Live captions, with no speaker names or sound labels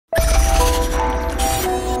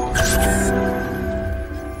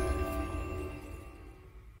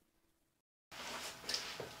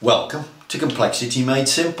Welcome to Complexity Made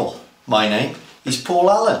Simple. My name is Paul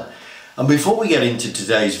Allen, and before we get into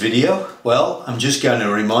today's video, well, I'm just going to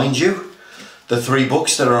remind you the 3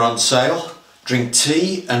 books that are on sale. Drink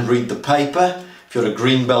tea and read the paper. If you're a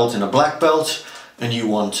green belt and a black belt and you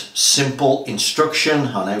want simple instruction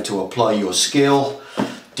on how to apply your skill,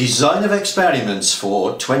 design of experiments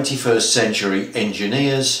for 21st century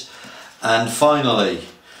engineers, and finally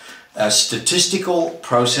a statistical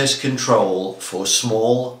process control for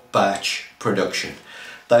small batch production.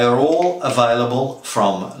 They are all available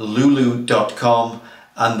from lulu.com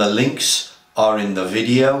and the links are in the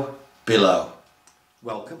video below.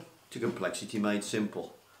 Welcome to Complexity Made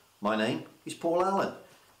Simple. My name is Paul Allen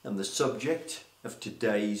and the subject of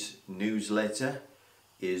today's newsletter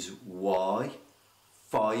is why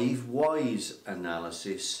 5Y'S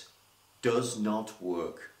analysis does not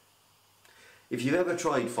work. If you've ever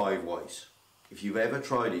tried 5Y'S, if you've ever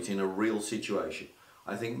tried it in a real situation,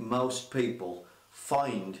 I think most people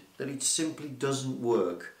find that it simply doesn't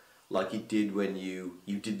work like it did when you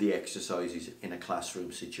did the exercises in a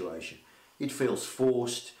classroom situation. It feels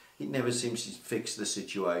forced, it never seems to fix the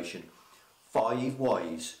situation.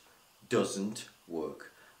 5Y'S doesn't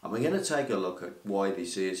work. And we're going to take a look at why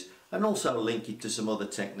this is and also link it to some other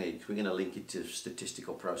techniques. We're going to link it to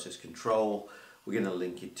statistical process control, we're going to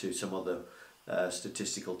link it to some other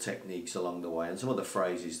statistical techniques along the way and some other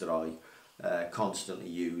phrases that I constantly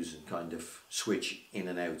use and kind of switch in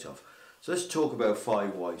and out of. So let's talk about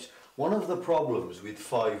 5Y'S. One of the problems with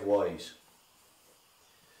 5Y'S,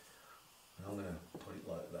 I'm going to put it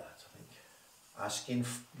like that, I think, asking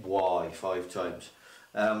why 5 times.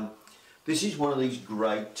 This is one of these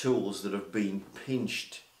great tools that have been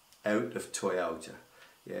pinched out of Toyota.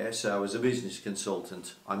 Yeah, so as a business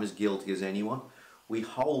consultant, I'm as guilty as anyone. We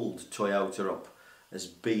hold Toyota up as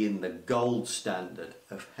being the gold standard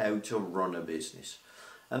of how to run a business.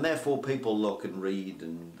 And therefore people look and read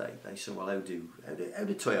and they say, well, how did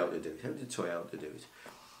Toyota do it? How did Toyota do it?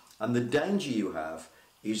 And the danger you have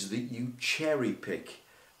is that you cherry pick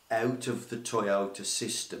out of the Toyota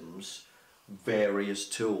systems various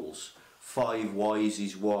tools. 5Y'S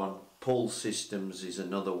is one, pull systems is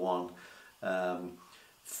another one,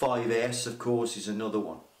 5S of course is another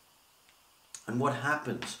one. And what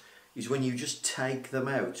happens is when you just take them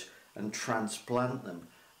out and transplant them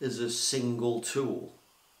as a single tool,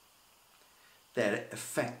 their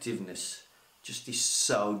effectiveness just is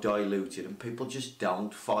so diluted and people just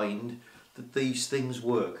don't find that these things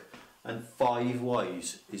work. And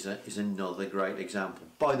 5Y'S is another great example.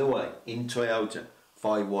 By the way, in Toyota,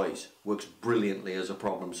 5Y'S works brilliantly as a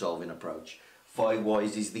problem solving approach.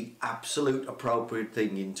 5Y'S is the absolute appropriate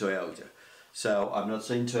thing in Toyota. So I'm not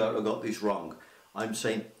saying Toyota got this wrong. I'm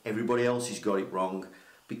saying everybody else has got it wrong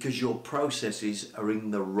because your processes are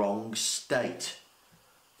in the wrong state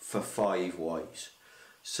for 5Y'S.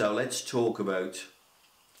 So let's talk about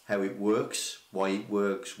how it works, why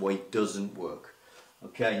it doesn't work.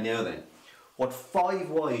 Okay, now then, what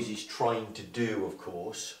 5Y'S is trying to do, of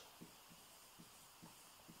course,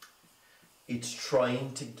 it's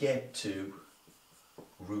trying to get to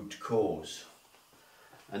root cause.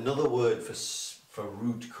 Another word for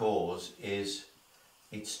root cause is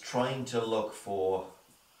it's trying to look for,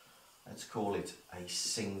 let's call it a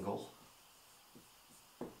single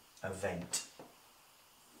event.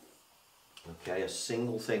 Okay, a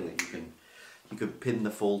single thing that you can pin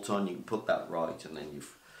the fault on, you can put that right, and then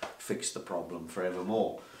you've fixed the problem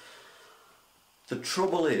forevermore. The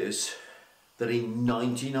trouble is that in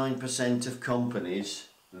 99% of companies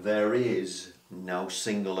there is no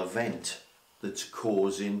single event that's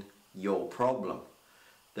causing your problem.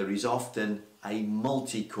 There is often a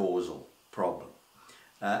multi-causal problem,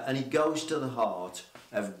 and it goes to the heart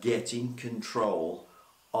of getting control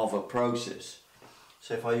of a process.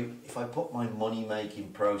 So if I put my money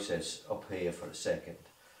making process up here for a second,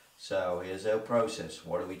 so here's our process.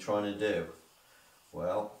 What are we trying to do?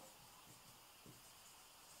 Well,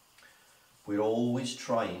 we're always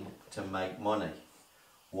trying to make money.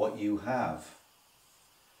 What you have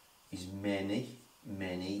is many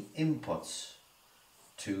inputs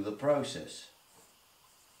to the process.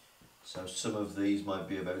 So some of these might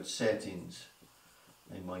be about settings,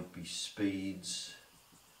 they might be speeds,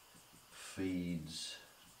 feeds,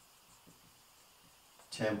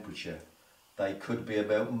 temperature. They could be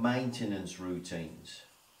about maintenance routines.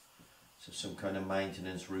 So some kind of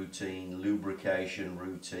maintenance routine, lubrication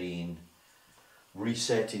routine,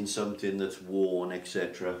 resetting something that's worn,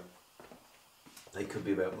 etc. They could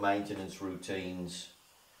be about maintenance routines.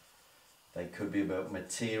 They could be about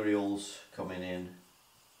materials coming in.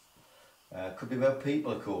 Could be about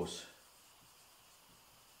people, of course.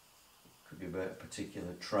 Could be about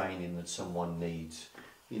particular training that someone needs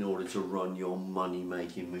in order to run your money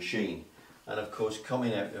making machine. And of course,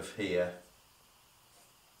 coming out of here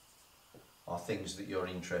are things that you're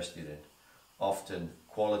interested in, often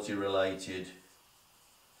quality related,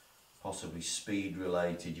 possibly speed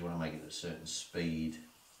related. You want to make it a certain speed,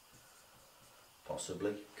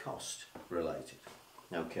 possibly cost related.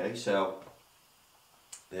 Okay, so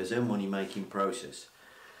there's our money making process.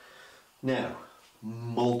 Now,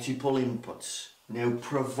 multiple inputs. Now,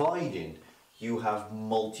 providing you have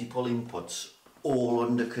multiple inputs all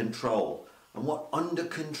under control. And what under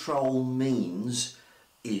control means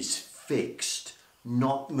is fixed,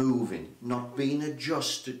 not moving, not being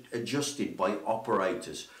adjusted by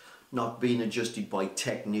operators, not being adjusted by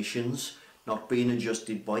technicians, not being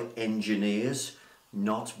adjusted by engineers,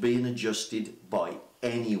 not being adjusted by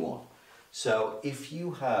anyone. So if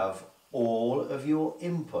you have all of your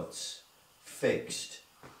inputs fixed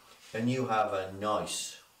and you have a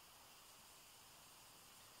nice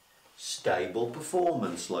stable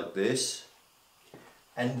performance like this,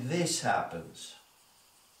 and this happens,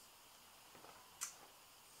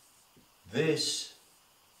 this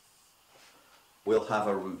will have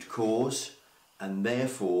a root cause, and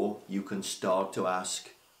therefore you can start to ask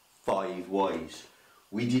 5 whys.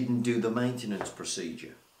 We didn't do the maintenance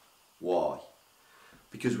procedure. Why?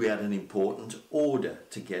 Because we had an important order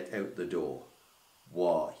to get out the door.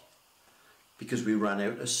 Why? Because we ran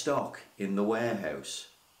out of stock in the warehouse.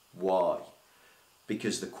 Why?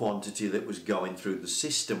 Because the quantity that was going through the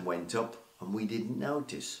system went up and we didn't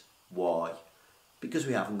notice. Why? Because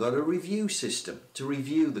we haven't got a review system to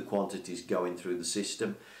review the quantities going through the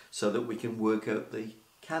system so that we can work out the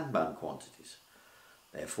Kanban quantities.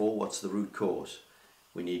 Therefore, what's the root cause?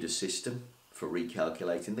 We need a system for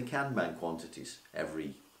recalculating the Kanban quantities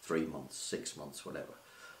every 3 months, 6 months, whatever.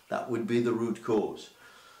 That would be the root cause.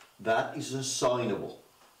 That is assignable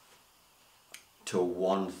to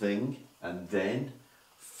one thing, and then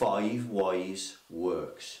 5 whys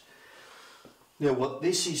works. Now what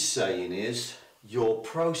this is saying is your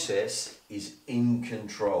process is in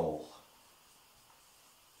control.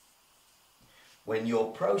 When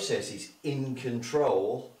your process is in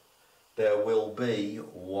control, there will be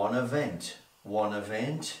one event. One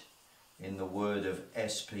event, in the word of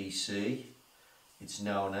SPC, it's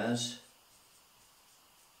known as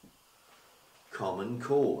common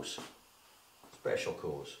cause. Special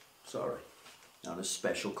cause, sorry, known as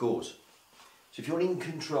special cause. So if you're in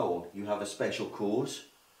control, you have a special cause,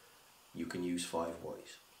 you can use 5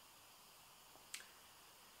 whys.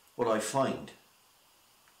 What I find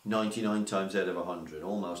 99 times out of 100,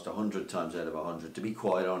 almost 100 times out of 100, to be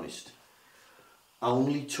quite honest,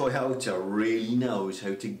 only Toyota really knows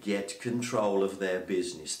how to get control of their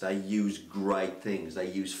business. They use great things. They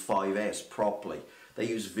use 5S properly. They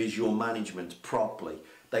use visual management properly.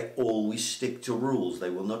 They always stick to rules.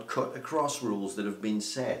 They will not cut across rules that have been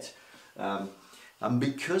set. And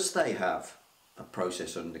because they have a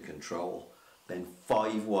process under control, then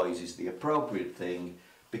 5 whys is the appropriate thing,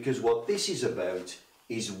 because what this is about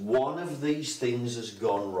is one of these things has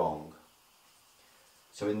gone wrong.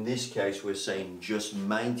 So in this case we're saying just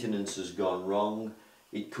maintenance has gone wrong,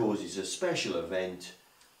 it causes a special event,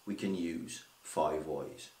 we can use 5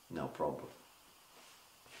 whys, no problem.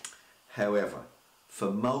 However,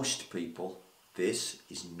 for most people this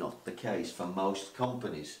is not the case. For most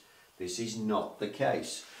companies this is not the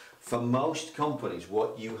case. For most companies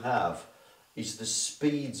what you have is the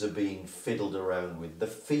speeds are being fiddled around with, the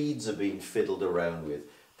feeds are being fiddled around with,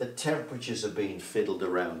 the temperatures are being fiddled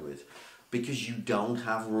around with, because you don't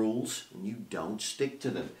have rules and you don't stick to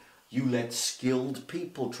them. You let skilled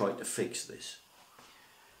people try to fix this.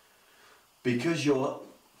 Because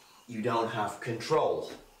you don't have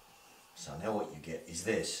control. So now what you get is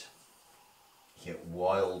this. You get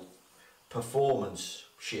wild performance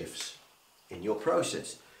shifts in your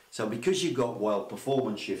process. So because you've got wild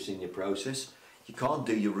performance shifts in your process, you can't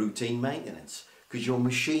do your routine maintenance because your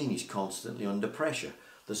machine is constantly under pressure.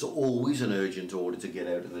 There's always an urgent order to get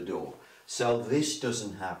out of the door. So this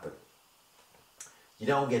doesn't happen. You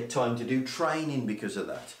don't get time to do training because of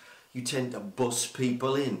that. You tend to bus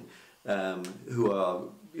people in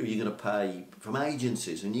who you're going to pay from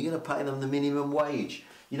agencies, and you're going to pay them the minimum wage.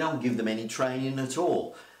 You don't give them any training at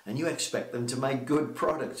all, and you expect them to make good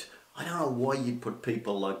product. I don't know why you'd put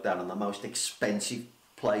people like that in the most expensive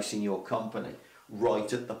place in your company,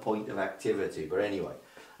 right at the point of activity. But anyway,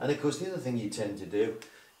 and of course the other thing you tend to do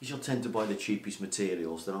is you'll tend to buy the cheapest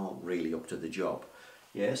materials that aren't really up to the job.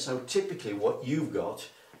 Yeah, so typically what you've got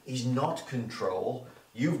is not control.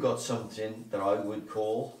 You've got something that I would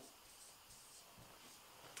call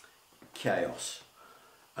chaos.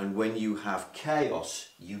 And when you have chaos,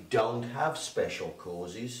 you don't have special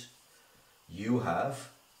causes, you have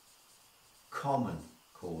common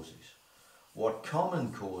causes. What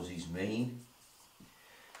common causes mean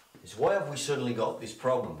is, why have we suddenly got this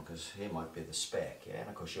problem? Because here might be the spec, yeah? And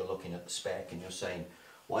of course you're looking at the spec and you're saying,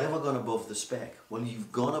 why have I gone above the spec? Well,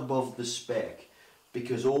 you've gone above the spec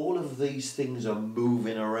because all of these things are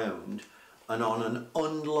moving around, and on an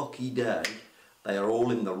unlucky day they are all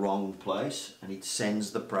in the wrong place, and it sends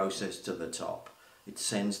the process to the top. It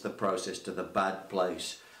sends the process to the bad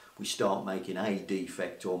place. We start making a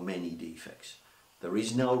defect or many defects. There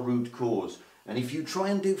is no root cause. And if you try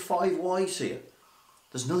and do 5Y'S here,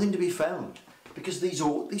 there's nothing to be found, because these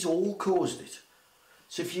all caused it.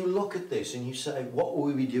 So if you look at this and you say, what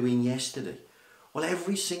were we doing yesterday? Well,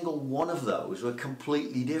 every single one of those were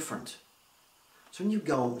completely different. So when you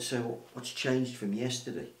go and say, well, what's changed from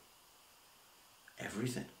yesterday?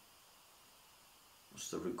 Everything.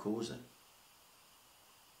 What's the root cause then?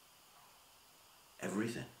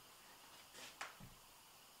 Everything.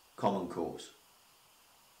 Common cause.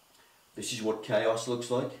 This is what chaos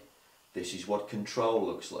looks like. This is what control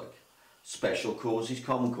looks like. Special causes,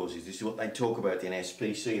 common causes. This is what they talk about in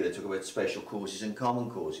SPC. They talk about special causes and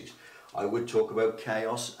common causes. I would talk about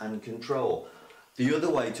chaos and control. The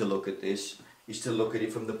other way to look at this is to look at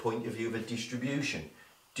it from the point of view of a distribution.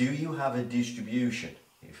 Do you have a distribution,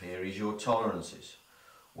 if here is your tolerances,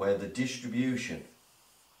 where the distribution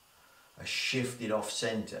are shifted off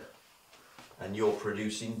center and you're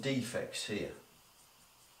producing defects here?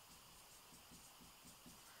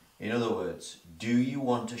 In other words, do you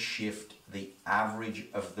want to shift the average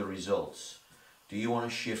of the results? Do you want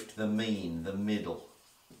to shift the mean, the middle?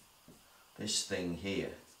 This thing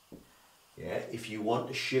here. Yeah, if you want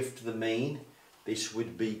to shift the mean, this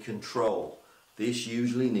would be control. This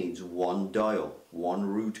usually needs one dial, one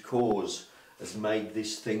root cause has made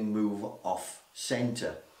this thing move off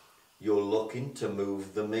center. You're looking to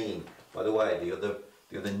move the mean. By the way,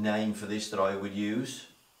 the other name for this that I would use,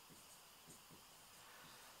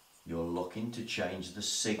 you're looking to change the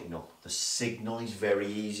signal. The signal is very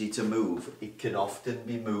easy to move. It can often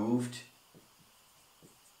be moved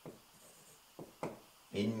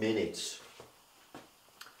in minutes.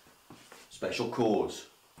 Special cause.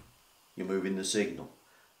 You're moving the signal.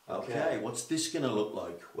 Okay, what's this going to look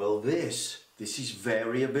like? Well, this is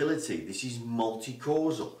variability. This is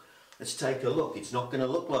multi-causal. Let's take a look. It's not going to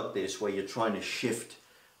look like this where you're trying to shift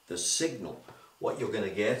the signal. What you're going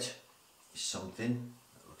to get is something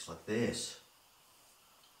that looks like this.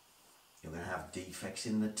 You're going to have defects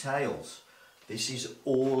in the tails. This is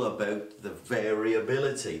all about the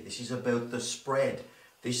variability. This is about the spread.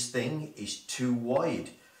 This thing is too wide.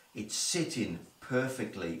 It's sitting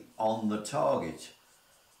perfectly on the target.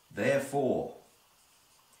 Therefore,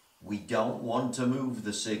 we don't want to move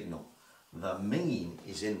the signal. The mean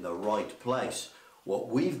is in the right place. What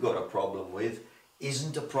we've got a problem with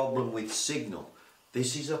isn't a problem with signal.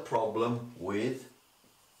 This is a problem with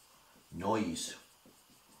noise.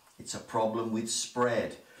 It's a problem with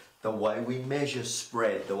spread. The way we measure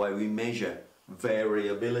spread, the way we measure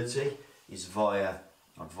variability is not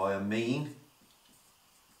via mean,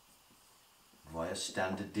 via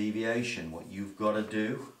standard deviation. What you've got to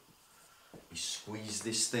do is squeeze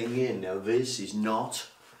this thing in. Now this is not,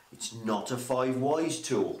 it's not a 5Y'S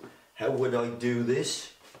tool. How would I do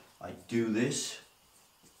this? I do this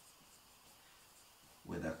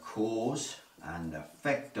with a cause and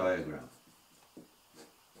effect diagram.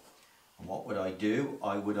 And what would I do?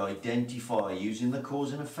 I would identify, using the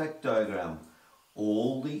cause and effect diagram,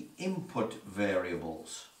 all the input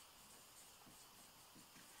variables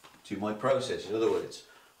to my process. In other words,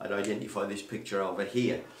 I'd identify this picture over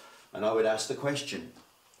here and I would ask the question,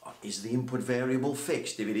 is the input variable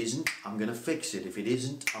fixed? If it isn't, I'm going to fix it. If it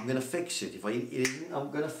isn't, I'm going to fix it. If it isn't,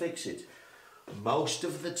 I'm going to fix it. Most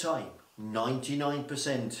of the time,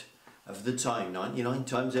 99% of the time, 99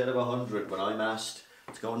 times out of 100, when I'm asked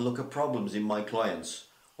to go and look at problems in my clients,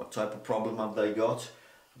 what type of problem have they got?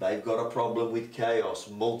 They've got a problem with chaos,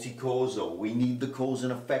 multi-causal. We need the cause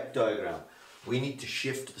and effect diagram. We need to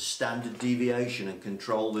shift the standard deviation and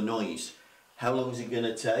control the noise. How long is it going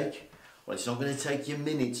to take? Well, it's not going to take you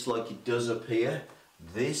minutes like it does up here.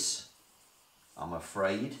 This, I'm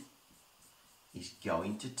afraid, is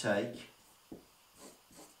going to take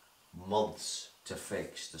months to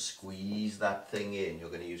fix, to squeeze that thing in. You're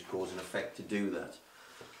going to use cause and effect to do that.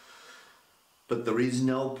 But there is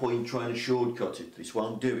no point trying to shortcut it. This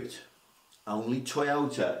won't do it. Only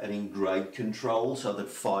Toyota are in great control so that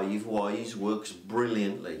 5Y'S works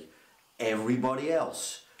brilliantly. Everybody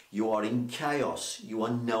else, you are in chaos. You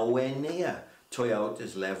are nowhere near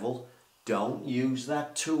Toyota's level. Don't use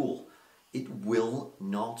that tool. It will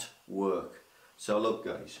not work. So look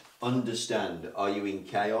guys, understand, are you in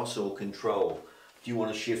chaos or control? Do you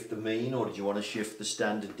want to shift the mean or do you want to shift the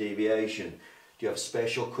standard deviation? Do you have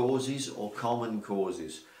special causes or common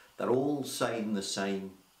causes? They're all saying the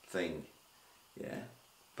same thing. Yeah,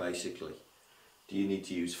 basically. Do you need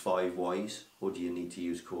to use 5Y'S or do you need to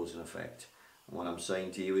use cause and effect? And what I'm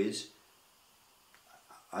saying to you is,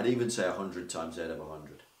 I'd even say 100 times out of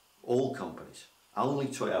 100. All companies, only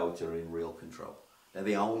Toyota are in real control. They're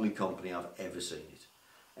the only company I've ever seen it.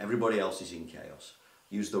 Everybody else is in chaos.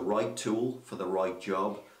 Use the right tool for the right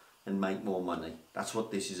job and make more money. That's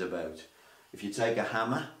what this is about. If you take a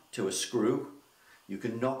hammer to a screw, you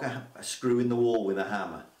can knock a screw in the wall with a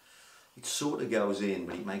hammer. It sort of goes in,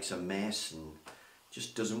 but it makes a mess and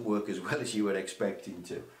just doesn't work as well as you would expect it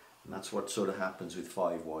to. And that's what sort of happens with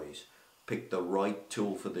 5Y'S. Pick the right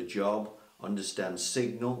tool for the job, understand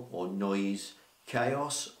signal or noise,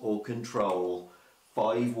 chaos or control,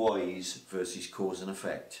 5Y'S versus cause and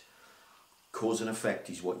effect. Cause and effect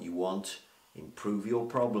is what you want. Improve your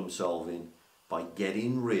problem solving by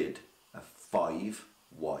getting rid of 5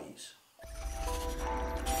 Y'S.